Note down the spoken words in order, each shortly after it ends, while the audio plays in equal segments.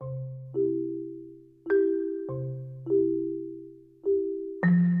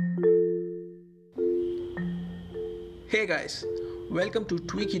Hey guys, welcome to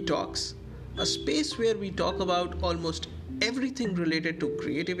Tweaky Talks, a space where we talk about almost everything related to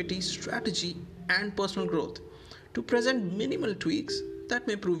creativity, strategy, and personal growth to present minimal tweaks that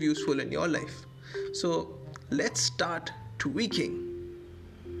may prove useful in your life. So let's start tweaking.